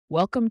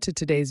Welcome to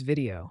today's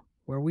video,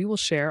 where we will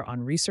share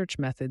on research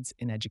methods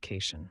in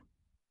education.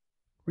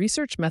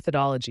 Research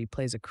methodology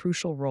plays a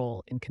crucial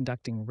role in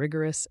conducting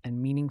rigorous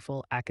and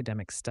meaningful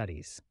academic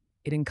studies.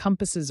 It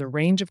encompasses a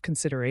range of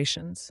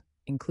considerations,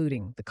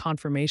 including the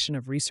confirmation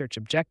of research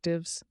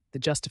objectives, the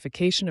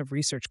justification of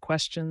research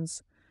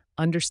questions,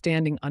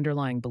 understanding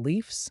underlying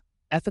beliefs,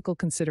 ethical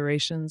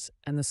considerations,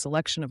 and the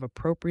selection of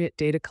appropriate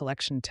data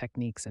collection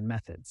techniques and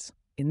methods.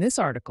 In this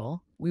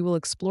article, we will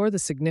explore the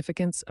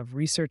significance of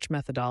research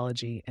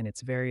methodology and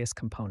its various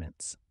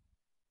components.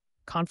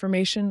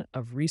 Confirmation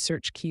of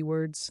research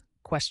keywords,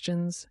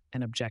 questions,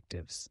 and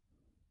objectives.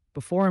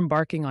 Before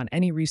embarking on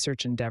any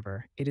research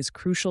endeavor, it is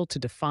crucial to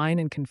define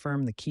and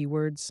confirm the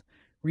keywords,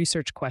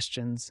 research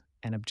questions,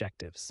 and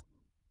objectives.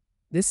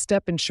 This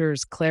step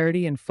ensures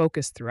clarity and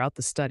focus throughout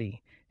the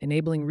study,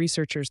 enabling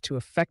researchers to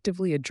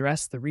effectively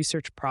address the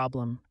research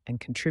problem and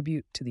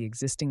contribute to the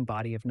existing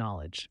body of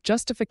knowledge.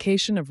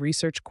 Justification of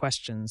research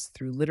questions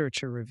through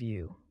literature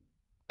review.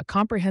 A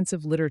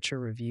comprehensive literature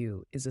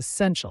review is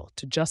essential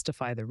to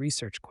justify the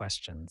research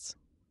questions.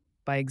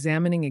 By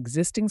examining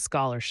existing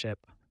scholarship,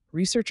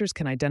 researchers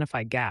can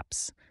identify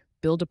gaps,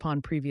 build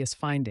upon previous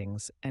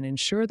findings, and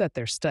ensure that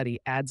their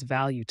study adds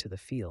value to the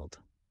field.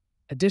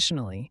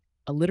 Additionally,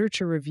 a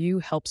literature review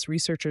helps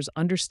researchers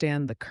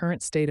understand the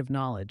current state of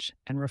knowledge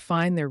and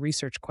refine their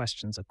research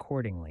questions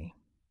accordingly.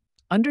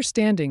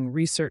 Understanding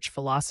research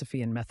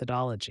philosophy and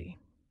methodology.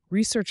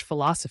 Research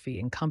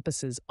philosophy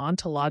encompasses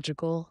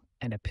ontological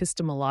and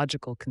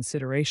epistemological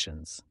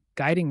considerations,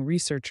 guiding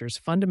researchers'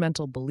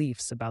 fundamental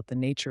beliefs about the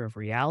nature of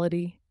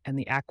reality and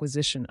the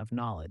acquisition of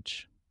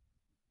knowledge.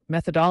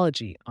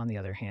 Methodology, on the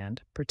other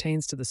hand,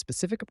 pertains to the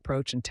specific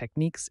approach and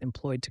techniques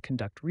employed to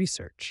conduct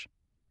research.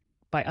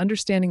 By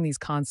understanding these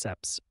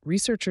concepts,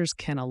 researchers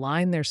can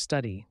align their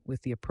study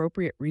with the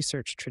appropriate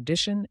research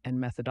tradition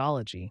and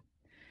methodology,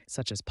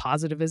 such as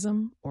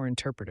positivism or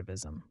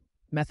interpretivism.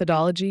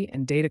 Methodology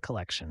and data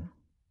collection.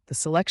 The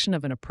selection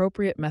of an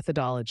appropriate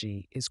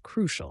methodology is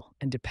crucial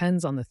and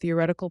depends on the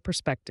theoretical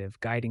perspective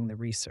guiding the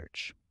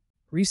research.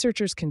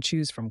 Researchers can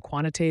choose from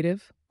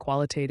quantitative,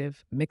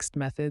 qualitative, mixed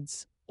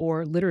methods,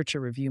 or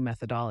literature review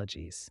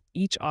methodologies,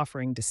 each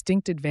offering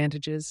distinct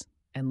advantages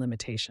and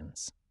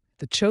limitations.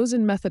 The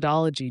chosen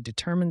methodology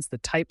determines the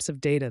types of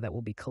data that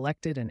will be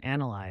collected and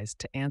analyzed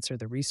to answer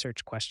the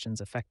research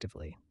questions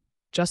effectively.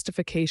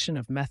 Justification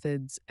of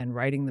methods and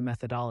writing the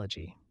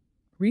methodology.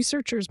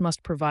 Researchers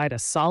must provide a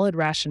solid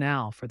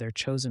rationale for their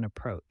chosen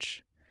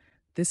approach.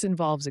 This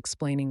involves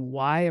explaining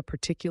why a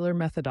particular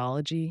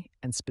methodology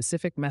and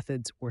specific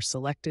methods were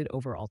selected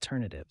over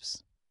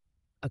alternatives.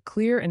 A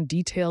clear and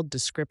detailed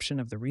description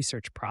of the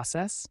research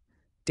process,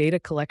 data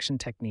collection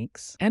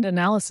techniques, and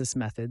analysis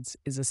methods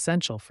is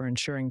essential for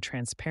ensuring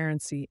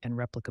transparency and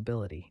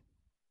replicability.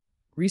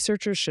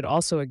 Researchers should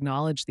also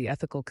acknowledge the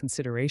ethical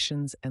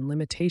considerations and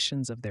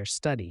limitations of their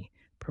study,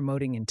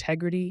 promoting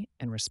integrity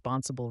and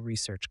responsible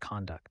research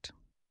conduct.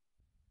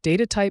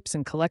 Data types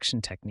and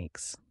collection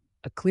techniques.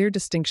 A clear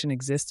distinction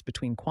exists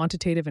between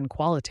quantitative and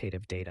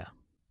qualitative data.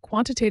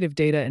 Quantitative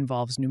data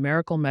involves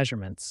numerical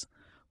measurements,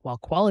 while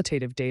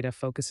qualitative data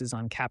focuses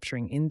on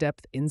capturing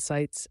in-depth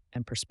insights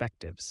and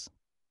perspectives.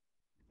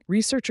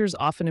 Researchers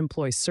often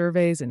employ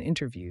surveys and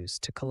interviews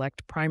to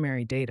collect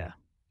primary data,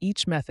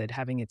 each method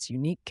having its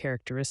unique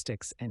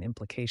characteristics and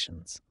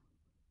implications.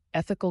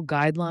 Ethical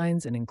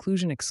guidelines and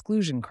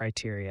inclusion-exclusion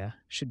criteria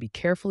should be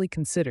carefully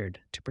considered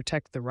to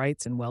protect the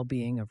rights and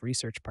well-being of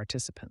research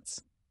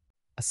participants.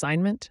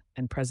 Assignment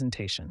and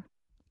presentation.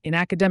 In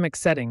academic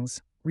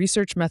settings,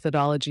 research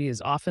methodology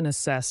is often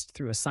assessed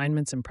through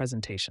assignments and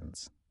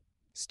presentations.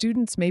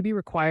 Students may be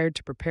required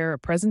to prepare a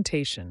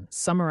presentation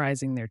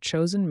summarizing their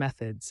chosen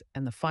methods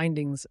and the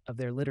findings of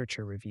their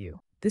literature review.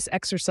 This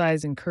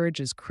exercise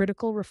encourages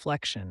critical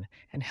reflection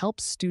and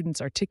helps students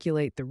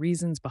articulate the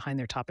reasons behind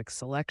their topic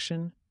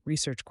selection,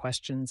 research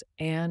questions,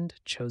 and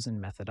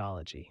chosen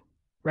methodology.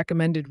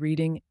 Recommended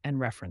reading and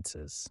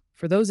references.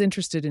 For those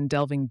interested in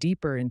delving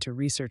deeper into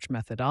research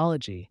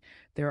methodology,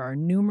 there are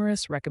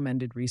numerous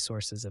recommended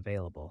resources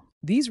available.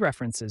 These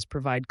references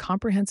provide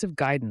comprehensive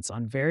guidance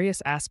on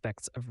various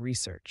aspects of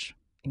research,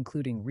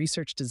 including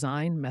research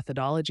design,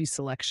 methodology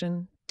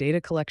selection,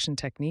 data collection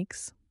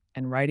techniques,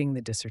 and writing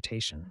the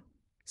dissertation.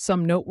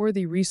 Some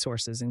noteworthy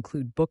resources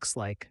include books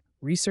like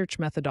Research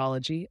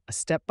Methodology, A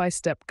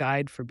Step-by-Step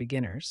Guide for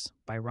Beginners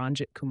by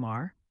Ranjit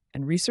Kumar,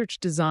 and Research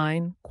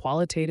Design,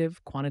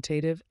 Qualitative,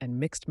 Quantitative, and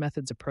Mixed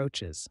Methods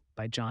Approaches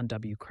by John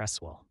W.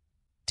 Cresswell.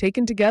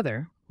 Taken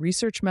together,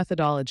 research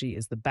methodology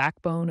is the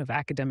backbone of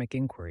academic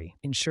inquiry,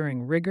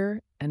 ensuring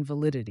rigor and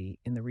validity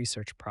in the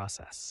research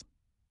process.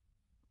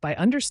 By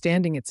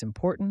understanding its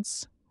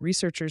importance,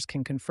 researchers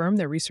can confirm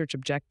their research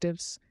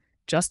objectives,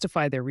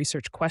 justify their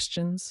research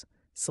questions,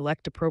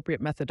 select appropriate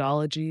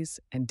methodologies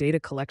and data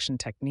collection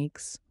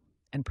techniques,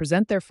 and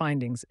present their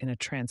findings in a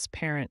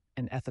transparent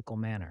and ethical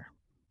manner.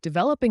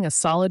 Developing a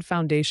solid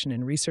foundation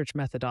in research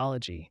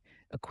methodology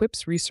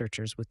equips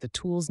researchers with the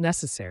tools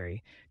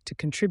necessary to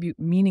contribute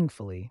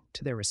meaningfully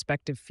to their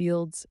respective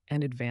fields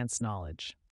and advance knowledge.